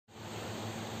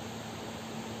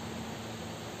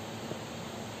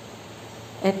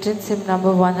Entrance hymn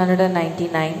number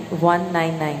 199,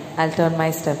 199. I'll turn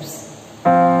my steps.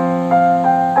 I'll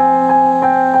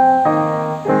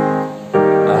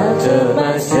turn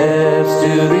my steps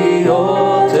to the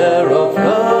altar of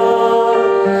God.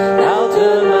 I'll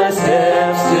turn my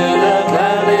steps to the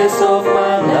gladness of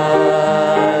my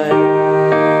life.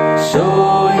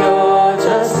 Show your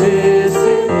justice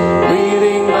in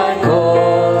leading my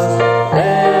cause.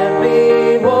 Let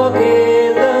me walk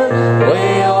in the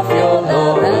way of your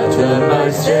Lord. I'll turn my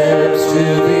steps to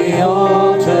the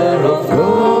altar of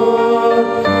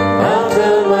God. I'll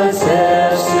turn my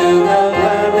steps to the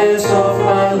gladness of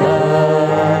my life.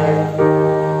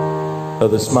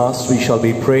 This Mass we shall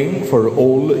be praying for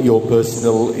all your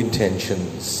personal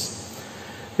intentions.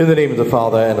 In the name of the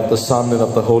Father, and of the Son, and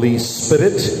of the Holy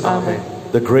Spirit. Amen.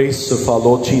 The grace of our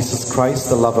Lord Jesus Christ,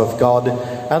 the love of God,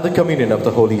 and the communion of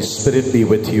the Holy Spirit be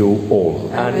with you all.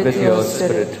 And with your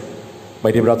spirit.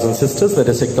 My dear brothers and sisters, let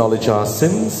us acknowledge our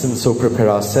sins and so prepare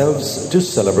ourselves to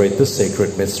celebrate the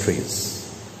sacred mysteries.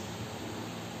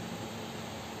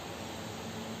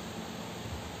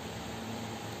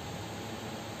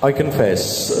 I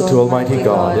confess to Almighty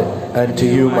God and to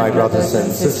you, my brothers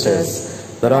and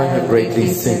sisters, that I have greatly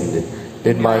sinned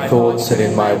in my thoughts and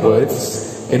in my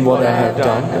words, in what I have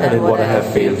done and in what I have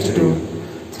failed to do.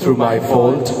 Through my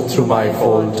fault, through my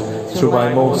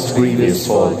most grievous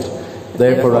fault.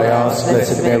 Therefore I ask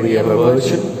Blessed Mary, ever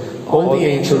Virgin, all the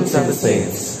angels and the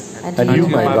saints, and you,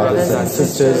 my brothers and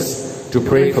sisters, to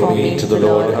pray for me to the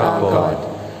Lord our God.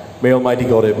 May Almighty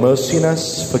God have mercy on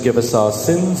us, forgive us our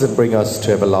sins, and bring us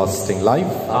to everlasting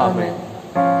life. Amen.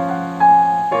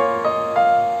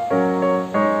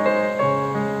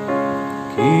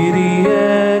 Kyrie,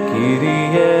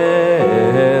 Kyrie,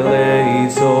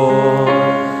 eleison.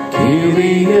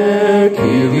 Kyrie,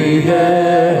 Kyrie,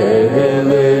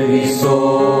 eleison.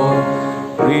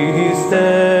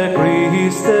 Christe,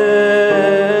 Christe,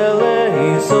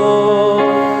 eleison.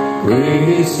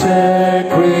 Christe,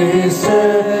 Christe,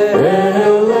 eleison.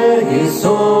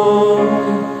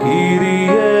 Kyrie,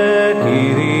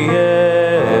 Kyrie,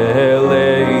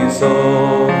 eleison.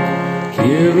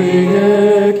 Kyrie,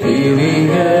 Kyrie,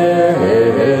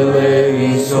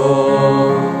 eleison.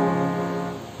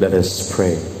 Let us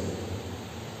pray.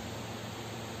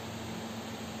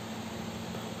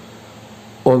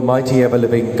 Almighty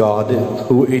ever-living God,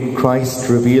 who in Christ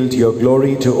revealed your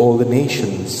glory to all the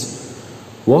nations,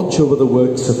 watch over the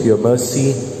works of your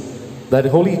mercy, that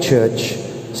Holy Church,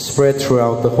 spread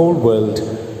throughout the whole world,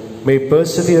 may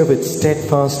persevere with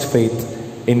steadfast faith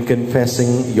in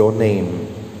confessing your name.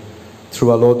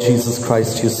 Through our Lord Jesus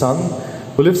Christ, your Son,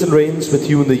 who lives and reigns with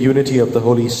you in the unity of the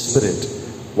Holy Spirit,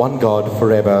 one God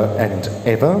forever and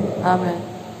ever. Amen.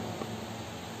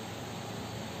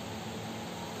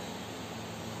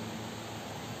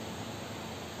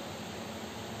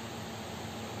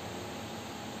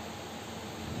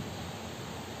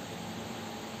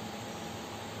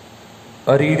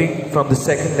 A reading from the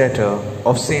second letter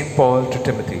of St. Paul to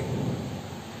Timothy.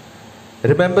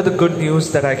 Remember the good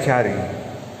news that I carry.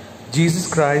 Jesus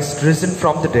Christ, risen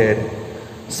from the dead,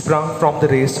 sprung from the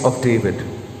race of David.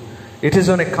 It is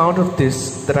on account of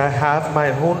this that I have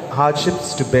my own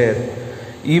hardships to bear,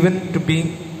 even to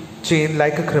be chained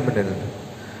like a criminal.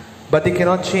 But they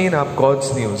cannot chain up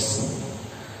God's news.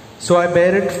 So I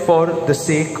bear it for the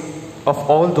sake of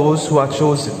all those who are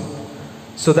chosen,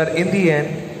 so that in the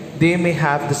end they may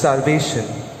have the salvation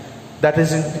that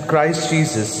is in Christ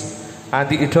Jesus and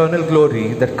the eternal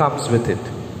glory that comes with it.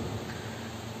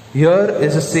 Here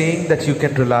is a saying that you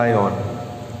can rely on.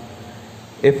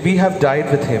 If we have died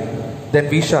with him, then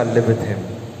we shall live with him.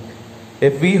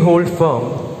 If we hold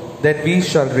firm, then we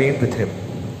shall reign with him.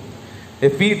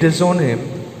 If we disown him,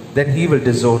 then he will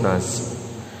disown us.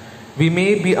 We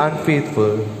may be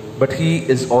unfaithful, but he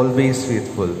is always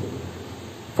faithful,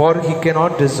 for he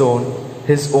cannot disown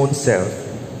his own self.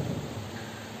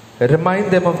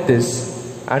 Remind them of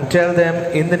this and tell them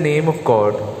in the name of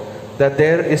God that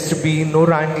there is to be no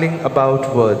wrangling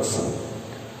about words.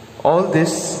 All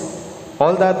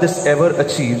that this ever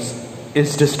achieves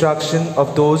is destruction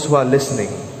of those who are listening.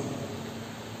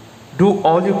 Do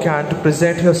all you can to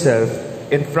present yourself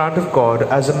in front of God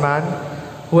as a man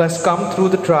who has come through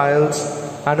the trials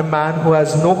and a man who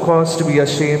has no cause to be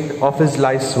ashamed of his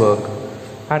life's work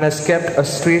and has kept a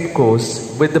straight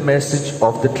course with the message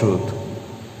of the truth.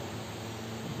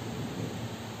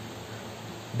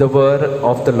 The word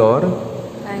of the Lord.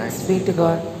 Thanks be to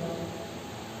God.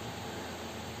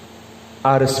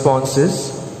 Our response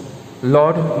is,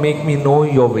 Lord, make me know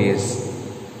your ways.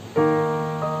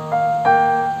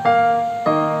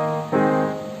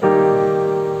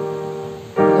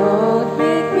 Lord,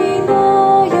 make me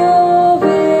know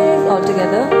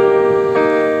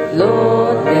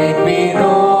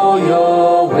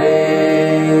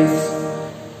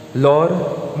Lord,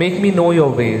 make me know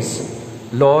your ways.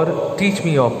 Lord, teach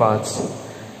me your paths.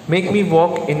 Make me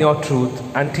walk in your truth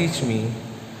and teach me,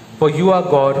 for you are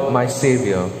God, my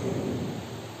Savior.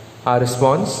 Our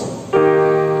response: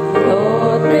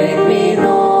 Lord, make me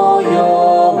know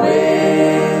your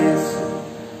ways.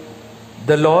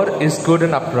 The Lord is good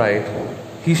and upright.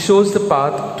 He shows the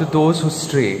path to those who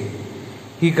stray.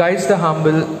 He guides the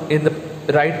humble in the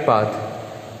right path.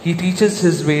 He teaches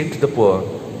his way to the poor.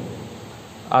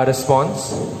 Our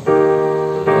response: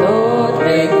 Lord,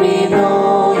 make me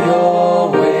know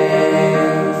your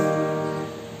ways.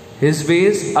 His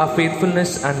ways are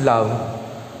faithfulness and love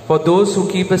for those who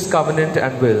keep his covenant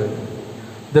and will.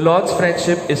 The Lord's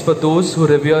friendship is for those who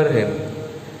revere him,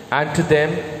 and to them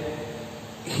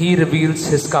he reveals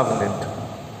his covenant.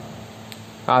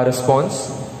 Our response: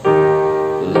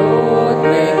 Lord,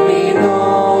 make me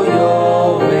know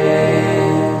your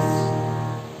ways.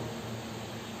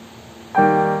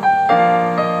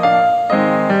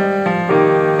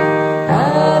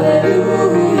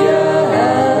 Hallelujah,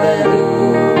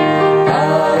 hallelujah,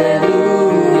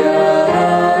 hallelujah,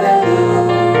 hallelujah,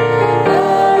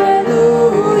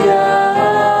 hallelujah,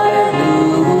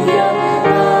 hallelujah,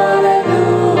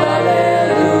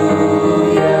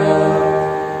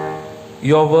 hallelujah.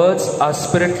 Your words are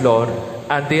spirit, Lord,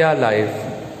 and they are life.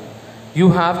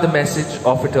 You have the message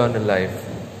of eternal life.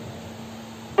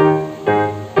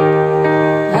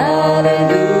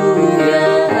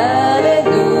 Hallelujah,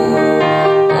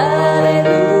 hallelujah, hallelujah,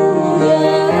 hallelujah,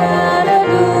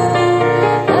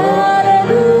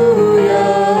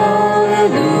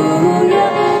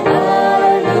 hallelujah,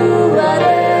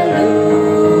 hallelujah,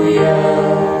 hallelujah.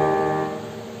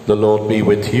 The Lord be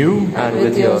with you. And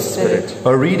with your spirit.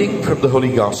 A reading from the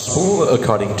Holy Gospel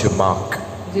according to Mark.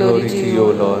 Glory to you,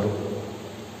 O Lord.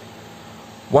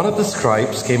 One of the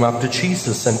scribes came up to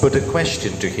Jesus and put a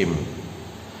question to him.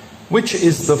 Which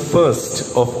is the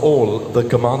first of all the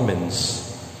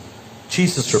commandments?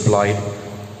 Jesus replied,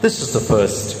 This is the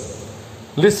first.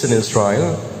 Listen,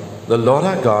 Israel, the Lord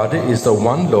our God is the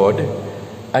one Lord,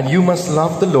 and you must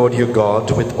love the Lord your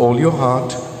God with all your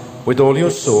heart, with all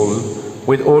your soul,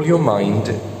 with all your mind,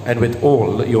 and with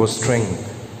all your strength.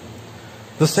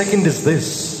 The second is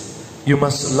this: you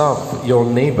must love your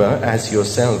neighbor as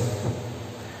yourself.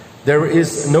 There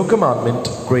is no commandment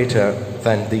greater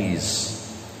than these.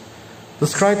 The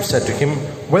scribe said to him,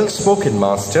 Well spoken,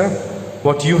 Master.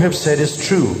 What you have said is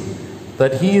true,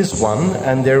 that he is one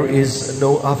and there is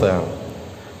no other.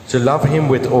 To love him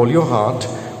with all your heart,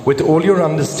 with all your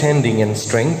understanding and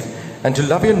strength, and to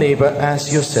love your neighbor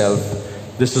as yourself,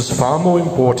 this is far more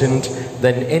important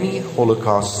than any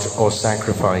holocaust or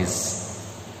sacrifice.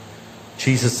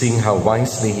 Jesus, seeing how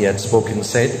wisely he had spoken,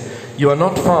 said, You are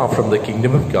not far from the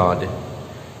kingdom of God.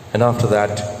 And after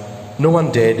that, no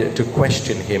one dared to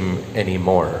question him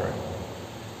anymore.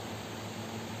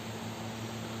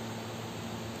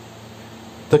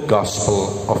 The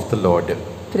Gospel of the Lord.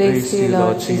 Praise to you,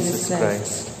 Lord Jesus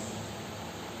Christ.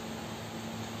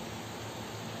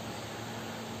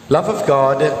 Love of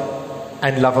God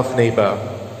and love of neighbor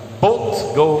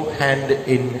both go hand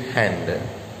in hand.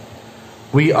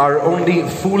 We are only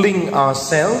fooling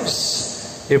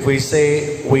ourselves if we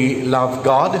say we love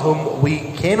God whom we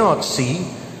cannot see,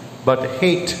 but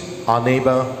hate our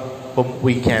neighbor whom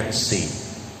we can see.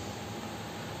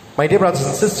 My dear brothers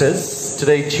and sisters,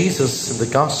 today Jesus in the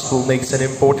Gospel makes an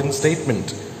important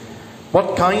statement.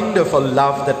 What kind of a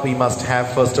love that we must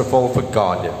have, first of all, for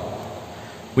God?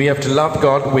 We have to love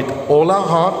God with all our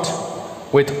heart,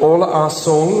 with all our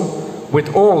soul,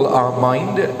 with all our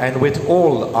mind, and with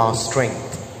all our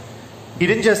strength. He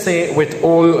didn't just say with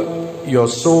all your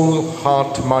soul,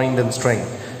 heart, mind, and strength.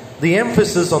 The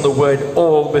emphasis on the word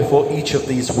all before each of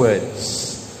these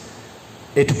words.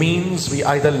 It means we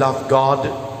either love God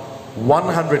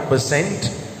 100%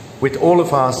 with all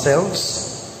of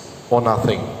ourselves or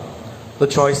nothing. The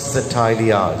choice is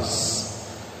entirely ours.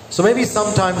 So maybe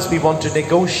sometimes we want to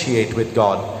negotiate with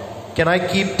God. Can I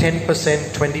keep 10%,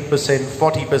 20%,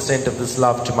 40% of this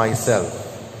love to myself?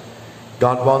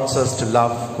 God wants us to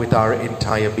love with our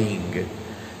entire being.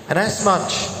 And as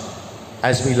much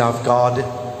as we love God,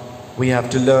 we have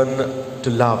to learn to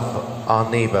love our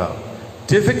neighbor.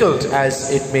 Difficult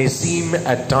as it may seem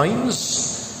at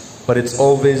times, but it's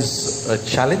always a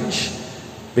challenge,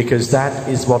 because that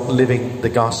is what living the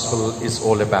gospel is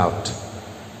all about.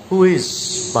 Who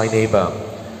is my neighbor?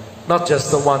 Not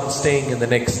just the one staying in the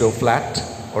next door flat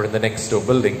or in the next door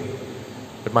building,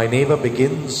 but my neighbor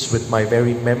begins with my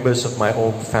very members of my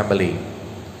own family.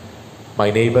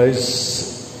 My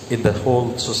neighbors in the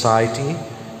whole society,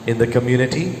 in the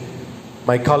community,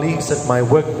 my colleagues at my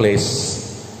workplace,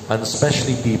 and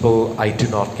especially people I do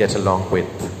not get along with.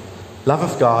 Love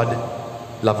of God,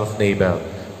 love of neighbor.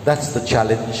 That's the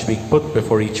challenge being put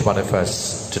before each one of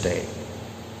us today.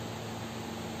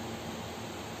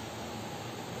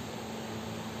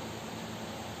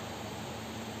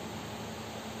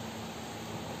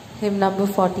 Hymn number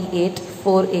 48,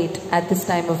 4-8, at this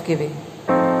time of giving.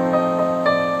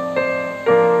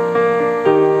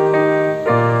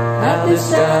 At this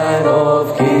time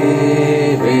of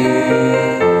giving,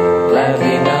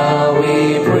 gladly now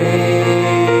we bring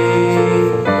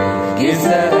gifts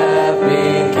that have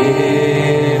been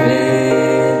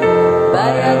given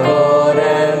by our God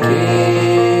and King.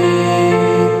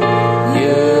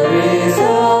 Here is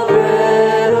our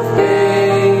bread of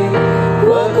pain,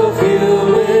 work of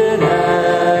human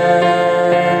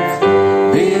hands.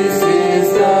 This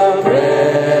is the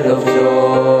bread of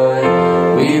joy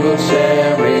we will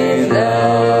share in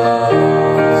love.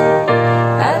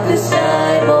 At this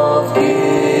time of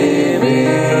giving,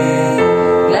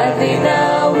 gladly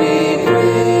now we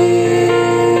bring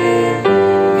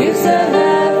gifts that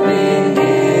have been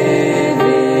given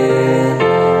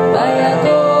by our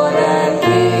God and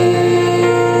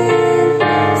King.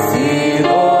 See,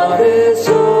 Lord, this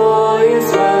joy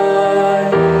is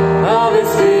mine,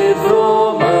 harvested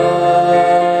from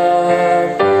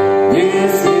earth.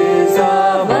 This is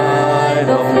our vine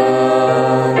of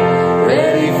love,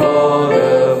 ready for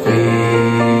the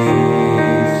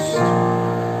feast.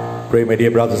 Pray, my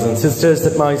dear brothers and sisters,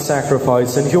 that my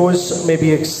sacrifice and yours may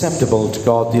be acceptable to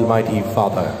God, the Almighty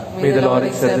Father. May the Lord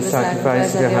accept the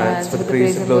sacrifice of your hands for the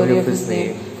praise and glory of his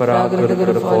name, for our good and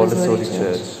good of all his holy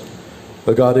church.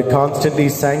 O God, who constantly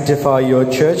sanctify your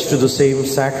church to the same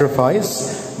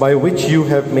sacrifice by which you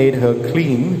have made her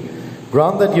clean,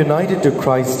 grant that united to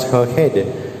Christ her head,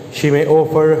 she may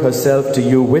offer herself to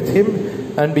you with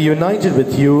him and be united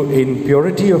with you in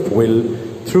purity of will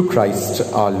through Christ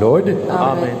our Lord.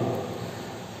 Amen.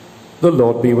 The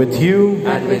Lord be with you.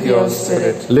 And with your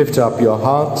spirit. Lift up your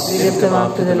hearts. We lift them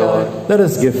up to the Lord. Let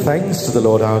us give thanks to the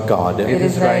Lord our God. It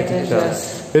is right and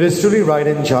just. It is truly right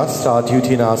and just, our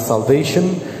duty and our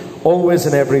salvation, always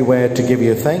and everywhere to give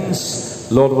you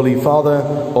thanks, Lord, Holy Father,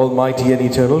 Almighty and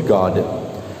eternal God.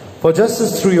 For just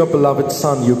as through your beloved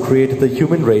Son you created the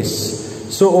human race,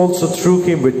 so also through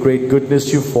him with great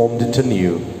goodness you formed it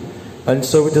anew. And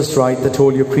so it is right that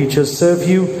all your creatures serve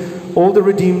you, all the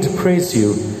redeemed praise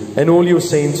you, and all your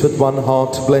saints with one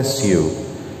heart bless you.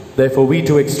 Therefore we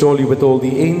too extol you with all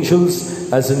the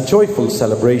angels, as in joyful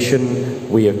celebration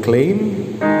we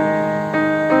acclaim.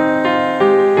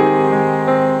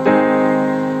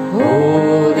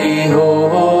 Holy,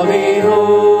 holy,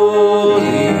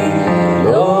 holy,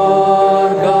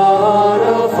 Lord God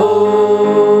of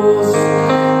hosts,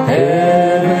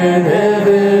 heaven,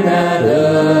 heaven and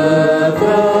earth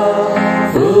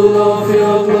are full of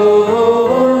your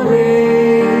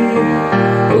glory.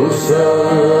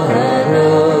 Hosanna,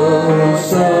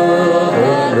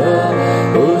 Hosanna,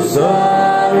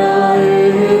 Hosanna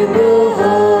in the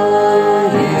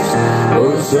highest.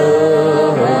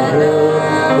 Hosanna,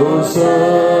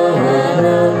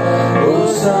 Hosanna,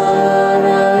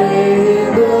 Hosanna in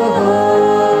the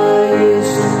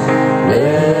highest.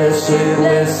 Blessed,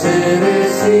 blessed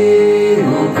is he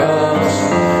who comes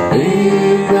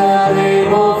in the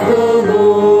name of the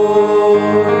Lord.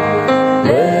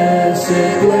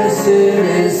 Blessed, blessed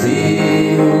is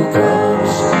he who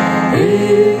comes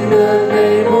in the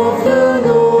name of the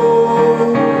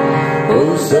Lord.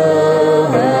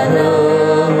 Hosanna,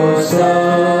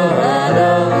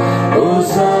 Hosanna,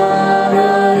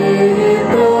 Hosanna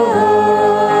in the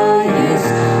highest.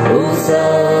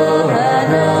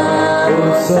 Hosanna,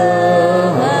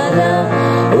 Hosanna,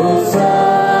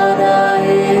 Hosanna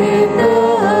in the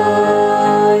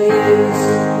highest.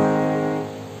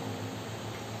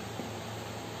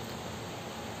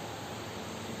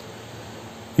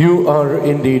 You are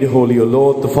indeed holy, O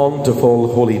Lord, the fount of all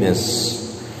holiness.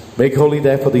 Make holy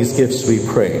therefore these gifts, we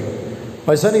pray,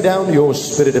 by sending down your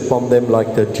Spirit upon them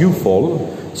like the dewfall,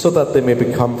 so that they may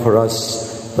become for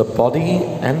us the body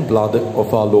and blood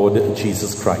of our Lord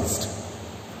Jesus Christ.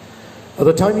 At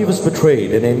the time he was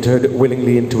betrayed and entered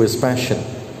willingly into his passion,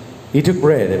 he took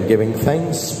bread and giving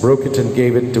thanks, broke it and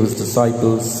gave it to his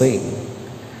disciples, saying,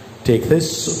 Take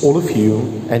this, all of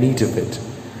you, and eat of it,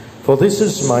 for this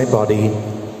is my body,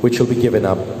 which shall be given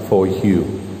up for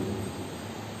you.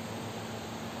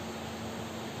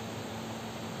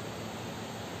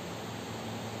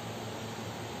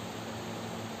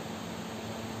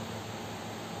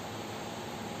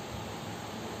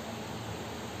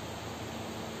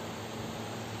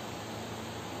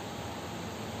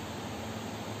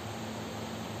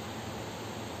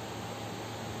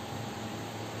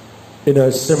 In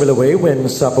a similar way, when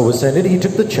supper was ended, he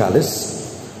took the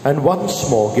chalice, and once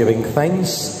more giving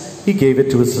thanks, he gave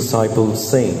it to his disciples,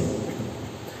 saying,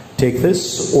 "Take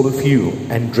this, all of you,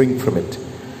 and drink from it.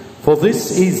 For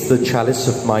this is the chalice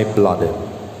of my blood,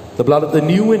 the blood of the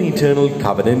new and eternal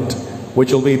covenant,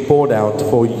 which will be poured out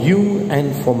for you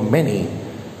and for many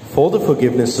for the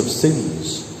forgiveness of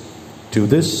sins. Do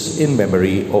this in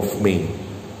memory of me."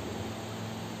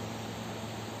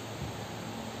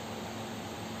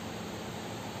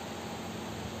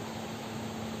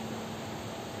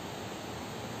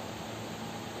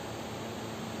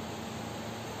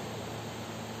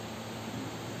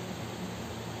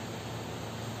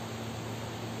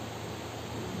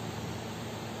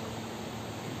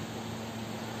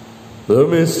 The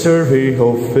mystery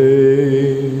of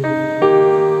faith.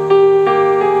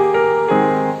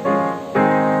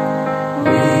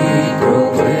 We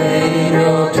proclaim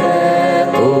your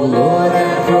death, O Lord,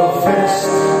 and profess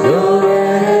your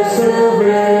resurrection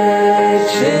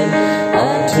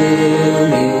until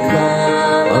you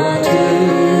come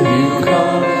again.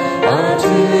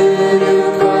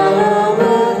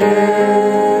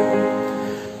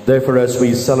 Therefore, as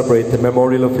we celebrate the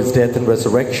memorial of his death and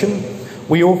resurrection,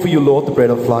 we offer you, Lord, the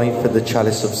bread of life and the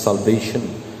chalice of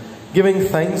salvation, giving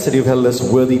thanks that you've held us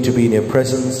worthy to be in your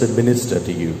presence and minister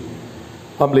to you.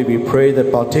 Humbly we pray that,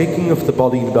 partaking of the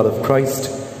body and blood of Christ,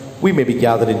 we may be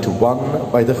gathered into one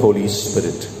by the Holy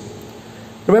Spirit.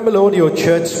 Remember, Lord, your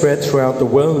church spread throughout the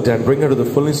world, and bring her to the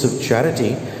fullness of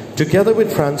charity, together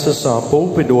with Francis our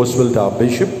Pope and Oswald our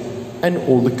Bishop, and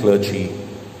all the clergy.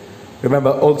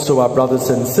 Remember also our brothers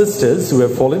and sisters who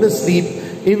have fallen asleep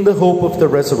in the hope of the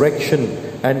resurrection,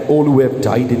 and all who have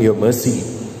died in your mercy.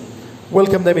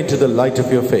 Welcome them into the light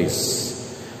of your face.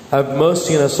 Have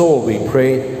mercy on us all, we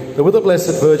pray, that with the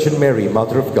Blessed Virgin Mary,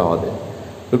 Mother of God,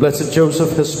 with Blessed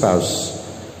Joseph, her spouse,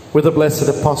 with the blessed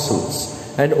apostles,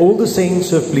 and all the saints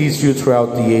who have pleased you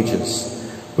throughout the ages,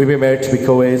 we may merit to be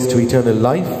co-heirs to eternal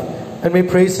life, and may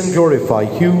praise and glorify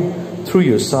you through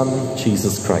your Son,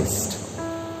 Jesus Christ.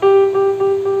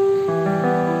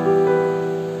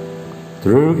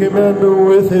 Through him and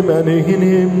with him and in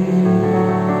him,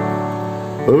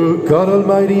 O God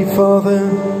Almighty Father,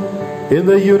 in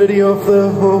the unity of the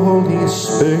Holy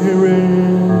Spirit,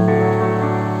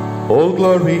 all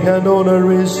glory and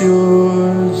honor is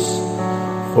yours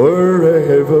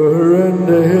forever and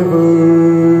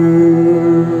ever.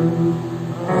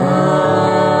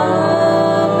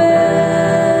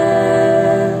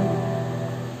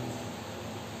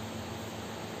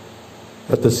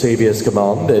 At the Saviour's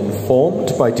command,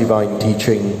 informed by divine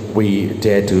teaching, we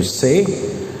dare to say,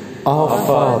 Our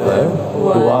Father, who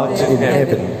art in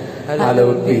heaven,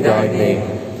 hallowed be thy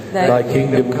name. Thy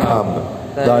kingdom come,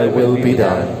 thy will be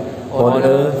done, on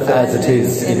earth as it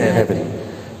is in heaven.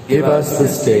 Give us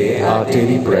this day our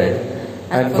daily bread,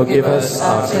 and forgive us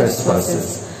our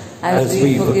trespasses, as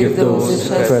we forgive those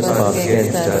who trespass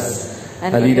against us.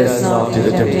 And lead us not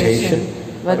into temptation,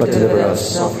 but deliver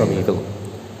us from evil.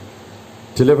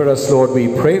 Deliver us, Lord, we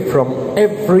pray, from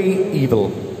every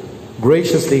evil.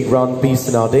 Graciously grant peace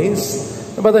in our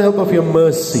days, and by the help of your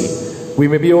mercy, we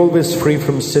may be always free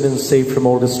from sin and safe from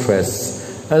all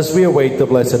distress, as we await the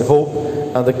blessed hope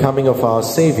and the coming of our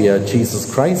Saviour, Jesus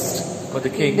Christ. For the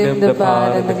kingdom, the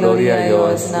power, and the glory are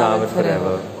yours, now and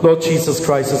forever. Lord Jesus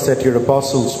Christ has said to your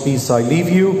apostles, Peace I leave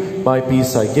you, my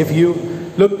peace I give you.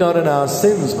 Look not on our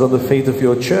sins, but on the faith of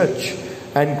your church,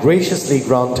 and graciously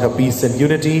grant her peace and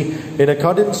unity in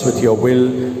accordance with your will,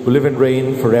 who live and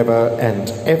reign forever and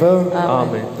ever.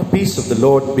 Amen. The peace of the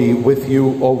Lord be with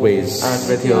you always. And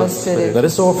with your spirit. Let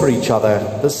us offer each other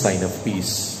the sign of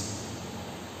peace.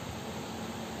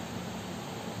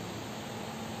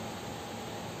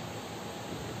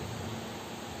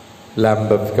 Lamb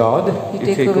of God, you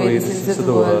take away the sins of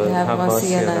the world, have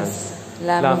mercy on us.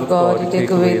 Lamb of God, you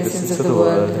take away the sins of the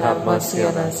world, have mercy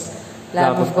on us.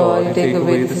 Lamb of God, you take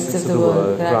away the sins of the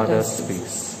world, grant us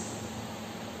peace.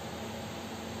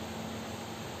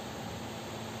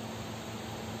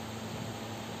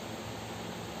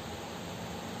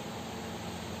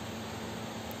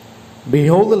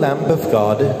 Behold the Lamb of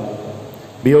God.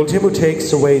 Behold him who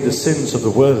takes away the sins of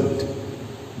the world.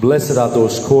 Blessed are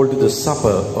those called to the supper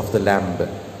of the Lamb.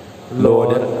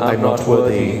 Lord, I am not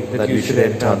worthy that you should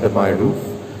enter under my roof,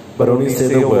 but only say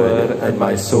the word, and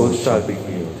my soul shall be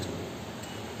healed.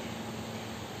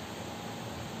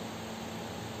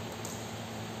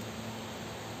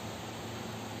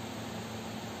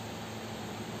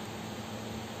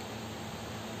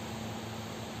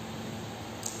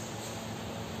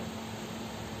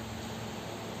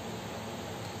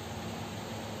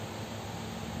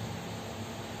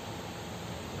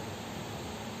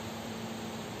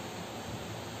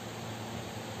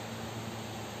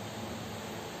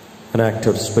 An act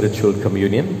of spiritual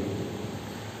communion.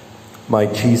 My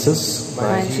Jesus,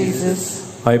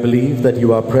 I believe that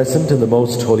you are present in the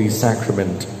most holy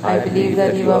sacrament. I believe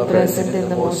that you are present in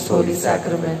the most holy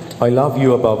sacrament. I love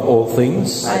you above all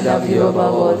things. I love you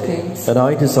above all things. And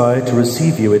I desire to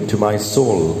receive you into my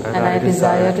soul. And I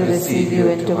desire to receive you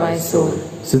into my soul.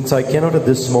 Since I cannot at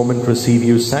this moment receive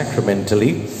you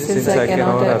sacramentally,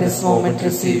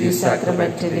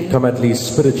 come at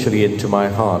least spiritually into my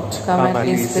heart.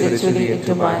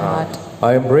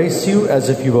 I embrace you as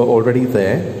if you were already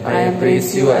there. And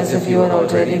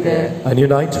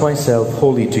unite myself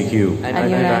wholly to you.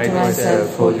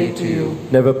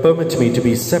 Never permit me to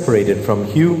be separated from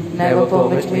you.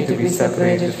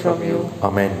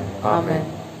 Amen. Amen.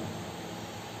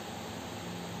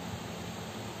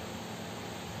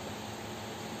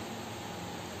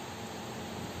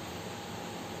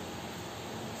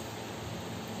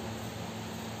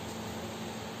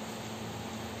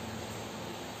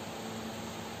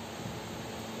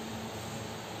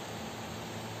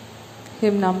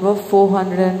 Hymn number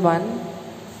 401.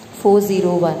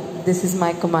 This is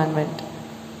my commandment.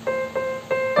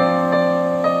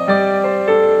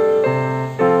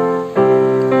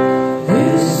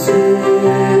 This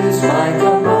is my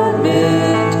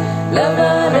commandment, love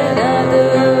one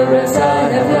another as I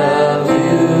have loved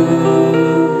you.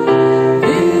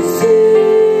 This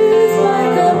is my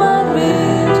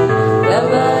commandment, love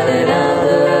one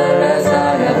another as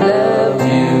I have loved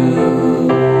you.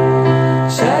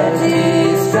 Charity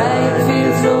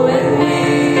feels no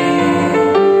envy.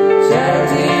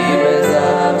 Charity runs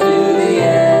up to the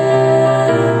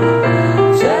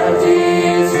end. Charity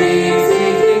is free,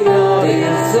 seeking not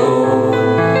its own.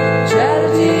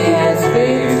 Charity has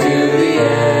faith to the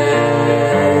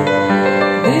end.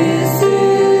 This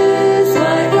is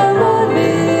my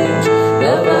commandment,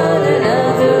 love one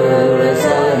another as I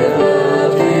have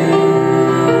loved you.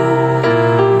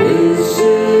 This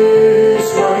is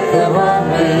my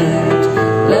commandment,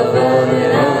 love one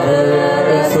another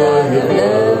as I have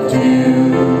loved you.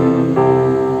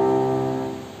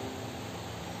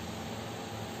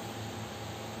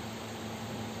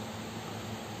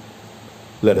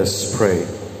 Let us pray.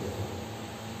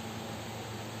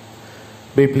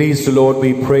 Be pleased, O Lord,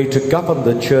 we pray, to govern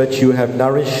the Church you have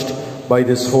nourished by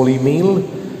this holy meal,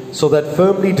 so that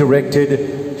firmly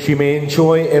directed she may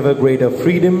enjoy ever greater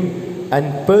freedom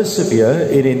and persevere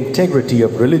in integrity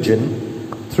of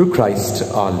religion through Christ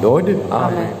our Lord.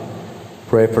 Amen.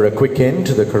 Pray for a quick end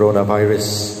to the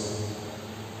coronavirus.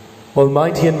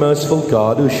 Almighty and merciful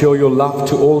God, who show your love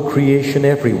to all creation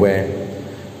everywhere,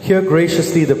 hear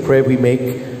graciously the prayer we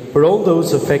make for all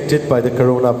those affected by the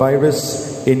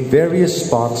coronavirus in various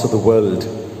parts of the world.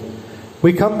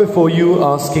 We come before you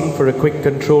asking for a quick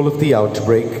control of the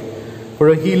outbreak, for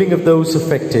a healing of those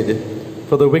affected,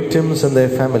 for the victims and their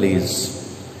families.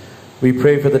 We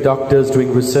pray for the doctors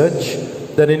doing research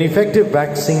that an effective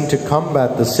vaccine to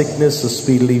combat the sickness is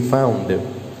speedily found.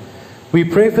 We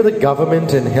pray for the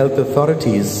government and health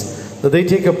authorities that they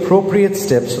take appropriate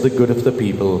steps for the good of the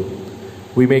people.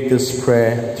 We make this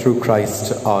prayer through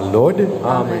Christ our Lord.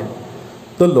 Amen.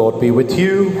 The Lord be with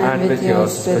you. And with your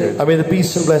spirit. And may the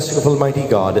peace and blessing of Almighty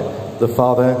God, the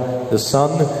Father, the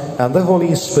Son, and the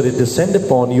Holy Spirit descend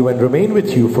upon you and remain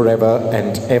with you forever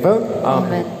and ever.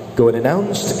 Amen. Go and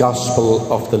announce the gospel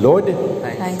of the Lord.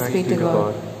 Thanks be to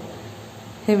God.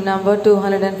 Hymn number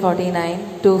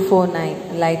 249,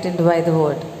 Enlightened by the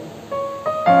Word.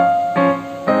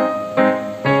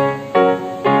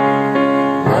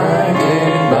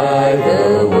 Enlightened by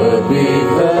the word we've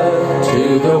heard,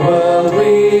 to the world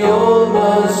we all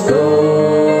must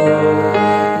go.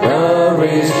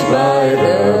 Nourished by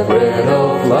the bread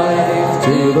of life,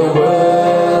 to the world